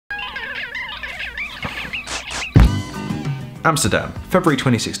Amsterdam, February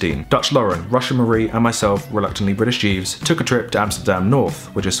 2016. Dutch Lauren, Russian Marie and myself, reluctantly British Jeeves, took a trip to Amsterdam North,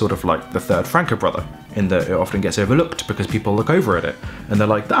 which is sort of like the third Franco brother, in that it often gets overlooked because people look over at it and they're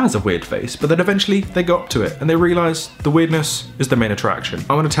like, that has a weird face, but then eventually they go up to it and they realise the weirdness is the main attraction.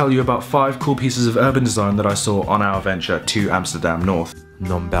 I want to tell you about 5 cool pieces of urban design that I saw on our venture to Amsterdam North.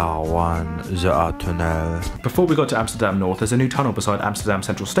 Number 1, the art tunnel. Before we got to Amsterdam North, there's a new tunnel beside Amsterdam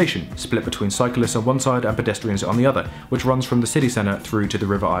Central Station, split between cyclists on one side and pedestrians on the other, which runs from the city centre through to the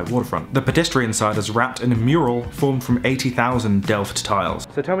River Eye waterfront. The pedestrian side is wrapped in a mural formed from 80,000 Delft tiles.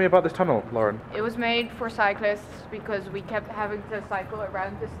 So tell me about this tunnel, Lauren. It was made for cyclists because we kept having to cycle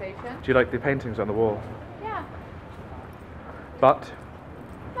around the station. Do you like the paintings on the wall? Yeah. But?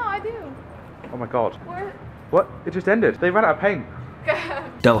 No, I do. Oh my god. Where? What? It just ended. They ran out of paint.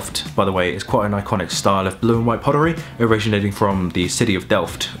 Delft, by the way, is quite an iconic style of blue and white pottery, originating from the city of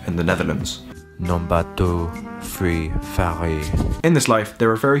Delft in the Netherlands. Number 2, free ferry. In this life, there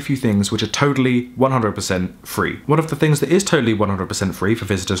are very few things which are totally 100% free. One of the things that is totally 100% free for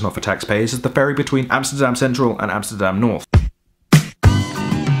visitors, not for taxpayers, is the ferry between Amsterdam Central and Amsterdam North.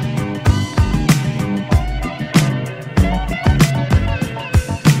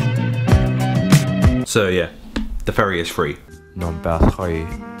 So yeah, the ferry is free. Number 3,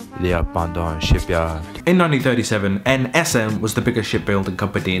 the abandoned shipyard. In 1937, NSM was the biggest shipbuilding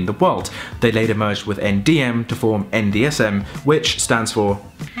company in the world. They later merged with NDM to form NDSM, which stands for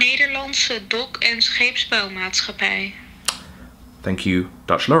Nederlandse Dok- en Scheepsbouwmaatschappij. Thank you,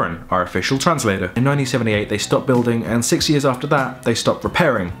 Dutch Lauren, our official translator. In 1978 they stopped building, and 6 years after that they stopped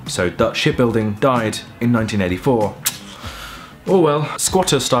repairing, so Dutch shipbuilding died in 1984. Oh well,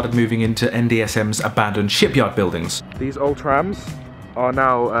 squatters started moving into NDSM's abandoned shipyard buildings. These old trams are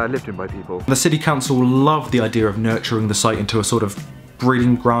now lived in by people. The city council loved the idea of nurturing the site into a sort of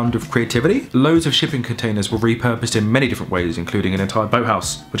breeding ground of creativity. Loads of shipping containers were repurposed in many different ways, including an entire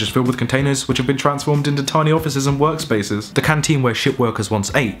boathouse, which is filled with containers which have been transformed into tiny offices and workspaces. The canteen where ship workers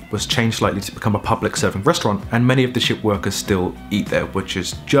once ate was changed slightly to become a public serving restaurant, and many of the ship workers still eat there, which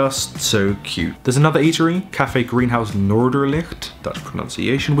is just so cute. There's another eatery, Cafe Greenhouse Noorderlicht, Dutch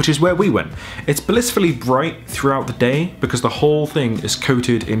pronunciation, which is where we went. It's blissfully bright throughout the day because the whole thing is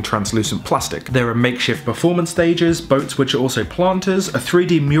coated in translucent plastic. There are makeshift performance stages, boats which are also planters, a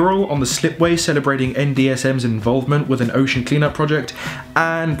 3D mural on the slipway celebrating NDSM's involvement with an ocean cleanup project,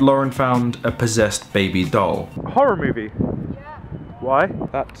 and Lauren found a possessed baby doll. A horror movie? Yeah. Why?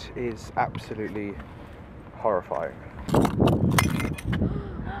 That is absolutely horrifying.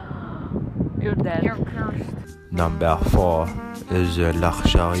 You're dead. You're cursed. Number 4 is the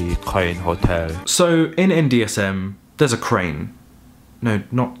luxury crane hotel. So in NDSM, there's a crane. No,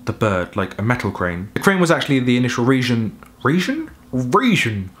 not the bird, like a metal crane. The crane was actually the initial reason. The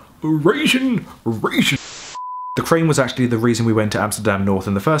crane was actually the reason we went to Amsterdam North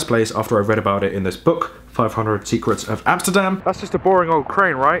in the first place after I read about it in this book, 500 Secrets of Amsterdam. That's just a boring old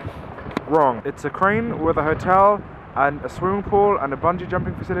crane, right? Wrong. It's a crane with a hotel and a swimming pool and a bungee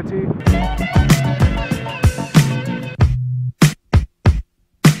jumping facility.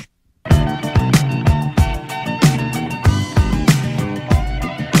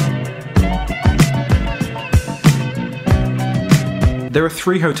 There are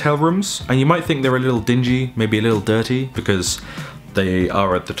 3 hotel rooms, and you might think they're a little dingy, maybe a little dirty, because they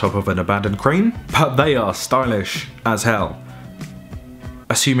are at the top of an abandoned crane, but they are stylish as hell.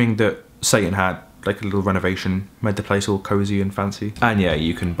 Assuming that Satan had like a little renovation, made the place all cozy and fancy. And yeah,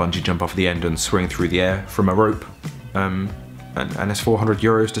 you can bungee jump off the end and swing through the air from a rope. And it's 400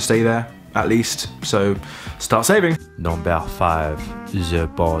 euros to stay there, at least, so start saving. Number 5, the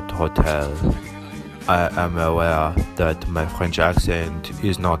boat hotel. I am aware that my French accent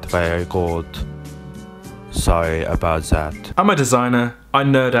is not very good. Sorry about that. I'm a designer. I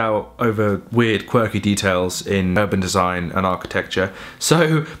nerd out over weird, quirky details in urban design and architecture.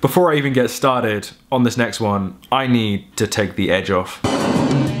 So before I even get started on this next one, I need to take the edge off. Yo,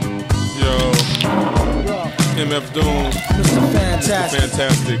 MF Doom, Mr.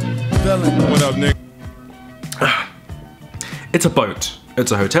 Fantastic. What up, Nick? It's a boat.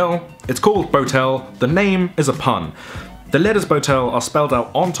 It's a hotel. It's called Botel. The name is a pun. The letters Botel are spelled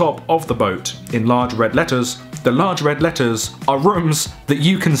out on top of the boat in large red letters. The large red letters are rooms that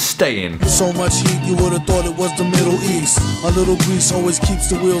you can stay in. So much heat you would have thought it was the Middle East. A little grease always keeps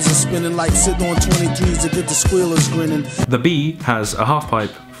the wheels a spinning, like sitting on 23s to get the squealers grinning. The B has a half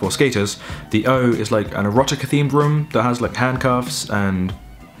pipe for skaters. The O is like an erotica themed room that has like handcuffs and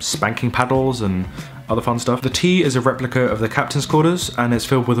spanking paddles and other fun stuff. The T is a replica of the captain's quarters and it's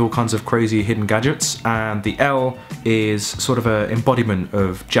filled with all kinds of crazy hidden gadgets, and the L is sort of an embodiment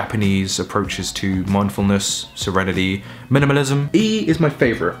of Japanese approaches to mindfulness, serenity, minimalism. E is my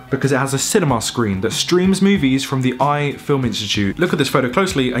favourite because it has a cinema screen that streams movies from the I Film Institute. Look at this photo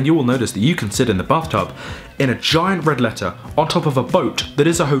closely and you will notice that you can sit in the bathtub in a giant red letter on top of a boat that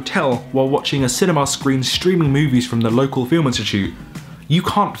is a hotel while watching a cinema screen streaming movies from the local film institute. You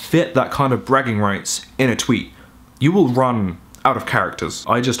can't fit that kind of bragging rights in a tweet. You will run out of characters.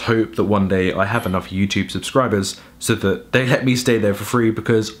 I just hope that one day I have enough YouTube subscribers so that they let me stay there for free,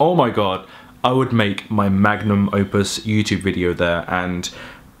 because oh my god, I would make my magnum opus YouTube video there and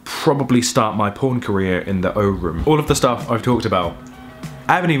probably start my porn career in the O room. All of the stuff I've talked about,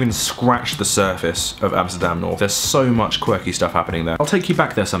 I haven't even scratched the surface of Amsterdam North. There's so much quirky stuff happening there. I'll take you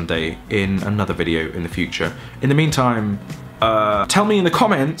back there someday in another video in the future. In the meantime, tell me in the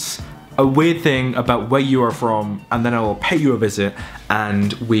comments a weird thing about where you are from, and then I'll pay you a visit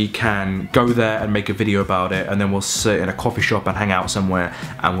and we can go there and make a video about it, and then we'll sit in a coffee shop and hang out somewhere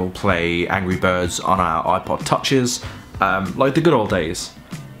and we'll play Angry Birds on our iPod Touches, like the good old days.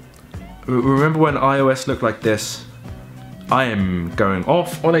 Remember when iOS looked like this? I am going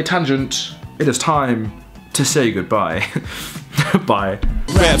off on a tangent. It is time to say goodbye. Bye.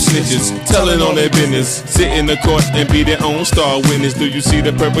 Rap snitches, telling on their business, sit in the court and be their own star witness. Do you see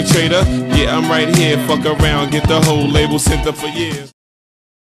the perpetrator? Yeah, I'm right here, fuck around, get the whole label sent up for years.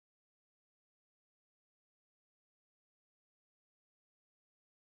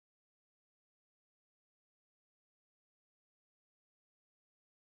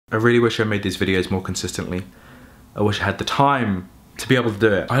 I really wish I made these videos more consistently. I wish I had the time to be able to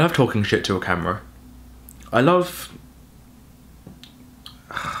do it. I love talking shit to a camera. I love...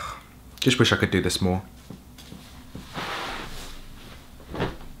 Just wish I could do this more.